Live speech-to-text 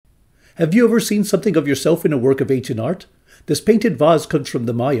Have you ever seen something of yourself in a work of ancient art? This painted vase comes from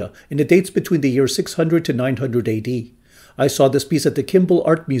the Maya, and it dates between the years 600 to 900 AD. I saw this piece at the Kimbell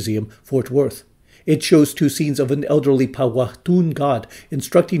Art Museum, Fort Worth. It shows two scenes of an elderly Powhatan god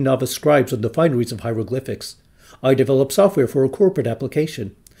instructing novice scribes on the fineries of hieroglyphics. I develop software for a corporate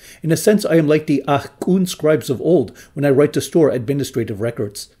application. In a sense, I am like the Ahkun scribes of old when I write to store administrative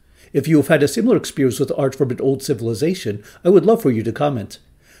records. If you have had a similar experience with art from an old civilization, I would love for you to comment.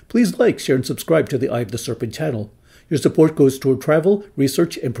 Please like, share, and subscribe to the Eye of the Serpent channel. Your support goes toward travel,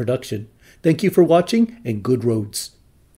 research, and production. Thank you for watching, and good roads.